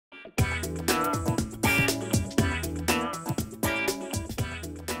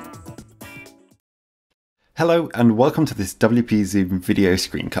Hello and welcome to this WP Zoom video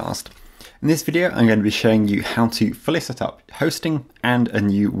screencast. In this video I'm going to be showing you how to fully set up hosting and a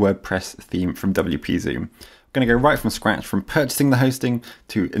new WordPress theme from WP Zoom. I'm going to go right from scratch, from purchasing the hosting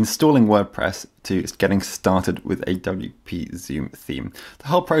to installing WordPress to getting started with a WP Zoom theme. The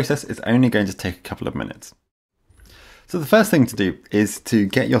whole process is only going to take a couple of minutes. So the first thing to do is to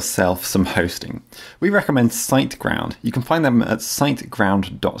get yourself some hosting. We recommend SiteGround. You can find them at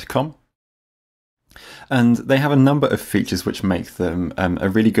siteground.com. And they have a number of features which make them a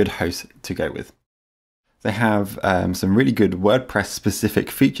really good host to go with. They have some really good WordPress specific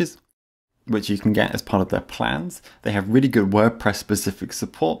features, which you can get as part of their plans. They have really good WordPress specific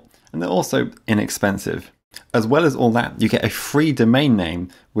support, and they're also inexpensive. As well as all that, you get a free domain name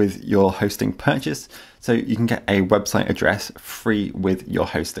with your hosting purchase, so you can get a website address free with your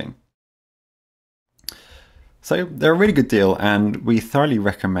hosting. So they're a really good deal, and we thoroughly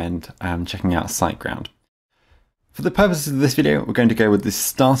recommend checking out SiteGround. For the purposes of this video, we're going to go with this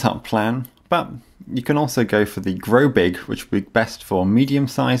startup plan, but you can also go for the Grow Big, which would be best for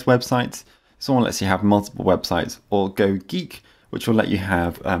medium-sized websites. Someone lets you have multiple websites, or Go Geek, which will let you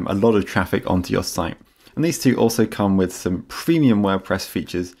have a lot of traffic onto your site. And these two also come with some premium WordPress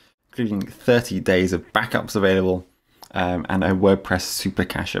features, including 30 days of backups available and a WordPress super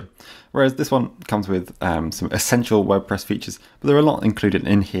cacher. Whereas this one comes with some essential WordPress features, but there are a lot included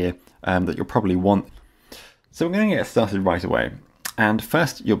in here that you'll probably want. So we're going to get started right away. And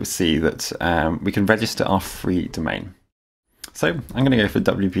first you'll see that we can register our free domain. So I'm going to go for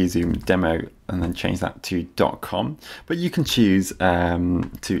WP Zoom demo and then change that to .com. But you can choose to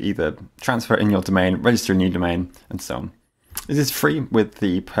either transfer in your domain, register a new domain, and so on. This is free with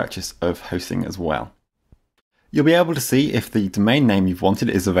the purchase of hosting as well. You'll be able to see if the domain name you've wanted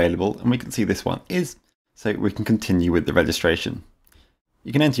is available, and we can see this one is, so we can continue with the registration.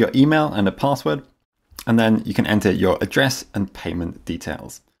 You can enter your email and a password, and then you can enter your address and payment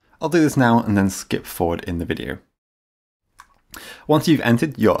details. I'll do this now and then skip forward in the video. Once you've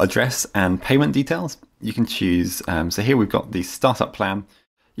entered your address and payment details, you can choose, so here we've got the startup plan.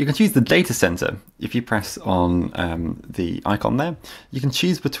 You can choose the data center. If you press on the icon there, you can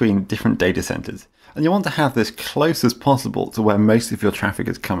choose between different data centers. And you want to have this close as possible to where most of your traffic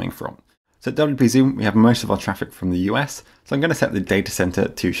is coming from. So at WP Zoom, we have most of our traffic from the US, so I'm going to set the data center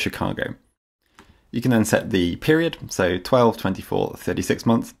to Chicago. You can then set the period, so 12, 24, 36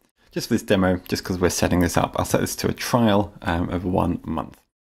 months. Just for this demo, just because we're setting this up, I'll set this to a trial of 1 month.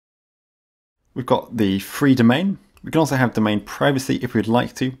 We've got the free domain. We can also have domain privacy if we'd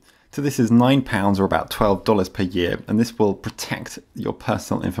like to. So this is £9 or about $12 per year, and this will protect your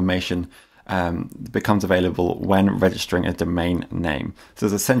personal information that becomes available when registering a domain name. So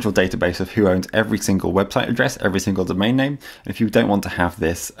there's a central database of who owns every single website address, every single domain name. And if you don't want to have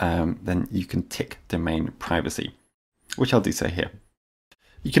this, then you can tick domain privacy, which I'll do so here.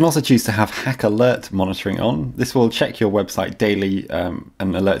 You can also choose to have hack alert monitoring on. This will check your website daily and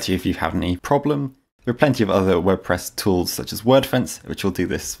alert you if you have any problem. There are plenty of other WordPress tools such as WordFence, which will do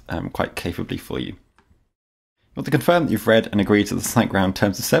this quite capably for you. You want to confirm that you've read and agreed to the SiteGround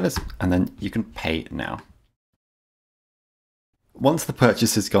terms of service, and then you can pay now. Once the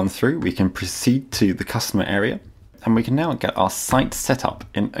purchase has gone through, we can proceed to the customer area, and we can now get our site set up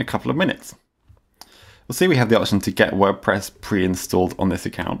in a couple of minutes. We'll see we have the option to get WordPress pre-installed on this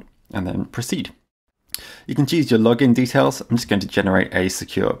account, and then proceed. You can choose your login details. I'm just going to generate a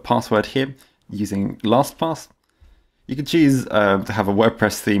secure password here using LastPass. You can choose to have a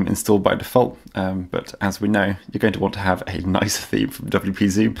WordPress theme installed by default, but as we know, you're going to want to have a nice theme from WP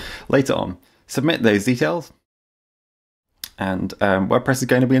Zoom later on. Submit those details, and WordPress is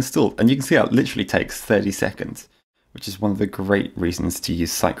going to be installed. And you can see how it literally takes 30 seconds, which is one of the great reasons to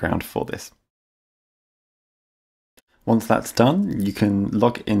use SiteGround for this. Once that's done, you can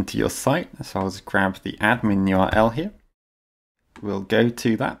log into your site. So I'll just grab the admin URL here. We'll go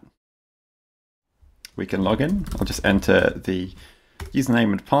to that. We can log in. I'll just enter the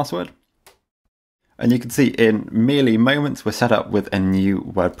username and password. And you can see in merely moments, we're set up with a new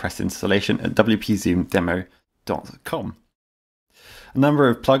WordPress installation at wpzoomdemo.com. A number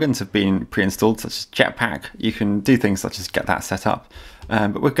of plugins have been pre-installed, such as Jetpack. You can do things such as get that set up,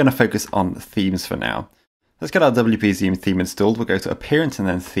 but we're going to focus on themes for now. Let's get our WP Zoom theme installed. We'll go to Appearance and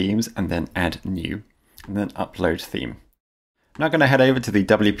then Themes, and then Add New, and then Upload Theme. I'm now going to head over to the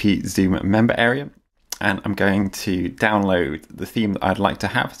WP Zoom member area, and I'm going to download the theme that I'd like to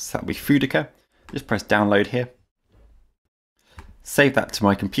have. So that'll be Fudica. Just press download here. Save that to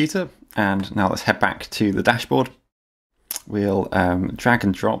my computer, and now let's head back to the dashboard. We'll drag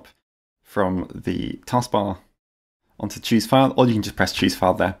and drop from the taskbar onto Choose File, or you can just press Choose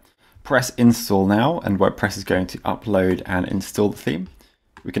File there. press install now, and WordPress is going to upload and install the theme.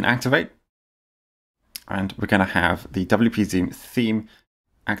 We can activate, and we're going to have the WP Zoom theme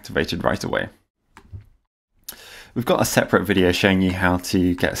activated right away. We've got a separate video showing you how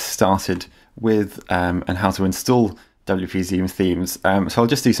to get started with and how to install WP Zoom themes. So I'll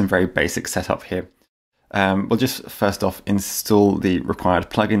just do some very basic setup here. We'll just first off install the required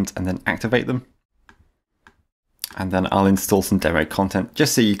plugins and then activate them. And then I'll install some demo content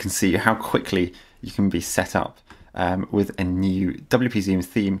just so you can see how quickly you can be set up with a new WP Zoom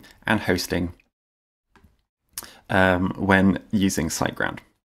theme and hosting when using SiteGround.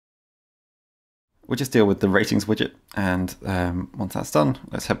 We'll just deal with the ratings widget, and once that's done,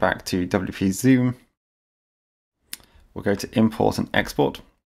 let's head back to WP Zoom. We'll go to import and export,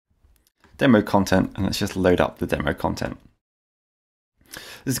 demo content, and let's just load up the demo content.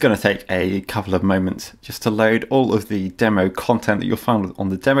 This is going to take a couple of moments just to load all of the demo content that you'll find on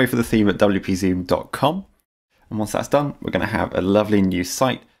the demo for the theme at wpzoom.com. And once that's done, we're going to have a lovely new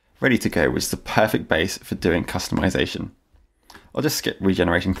site ready to go, which is the perfect base for doing customization. I'll just skip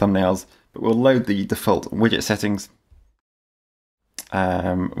regenerating thumbnails, but we'll load the default widget settings.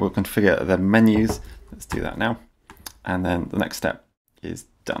 We'll configure the menus. Let's do that now. And then the next step is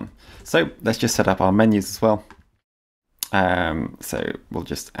done. So let's just set up our menus as well. So we'll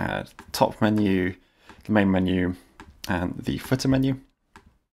just add the top menu, the main menu, and the footer menu.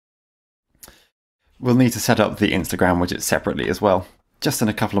 We'll need to set up the Instagram widget separately as well. Just in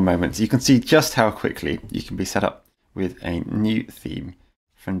a couple of moments, you can see just how quickly you can be set up with a new theme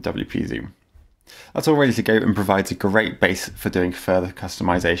from WP Zoom. That's all ready to go and provides a great base for doing further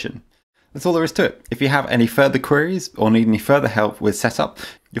customization. That's all there is to it. If you have any further queries or need any further help with setup,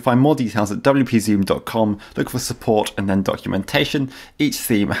 you'll find more details at wpzoom.com. Look for support and then documentation. Each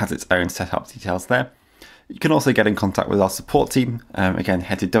theme has its own setup details there. You can also get in contact with our support team. Again,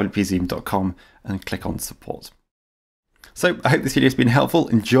 head to wpzoom.com and click on support. So I hope this video has been helpful.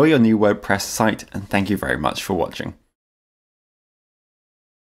 Enjoy your new WordPress site, and thank you very much for watching.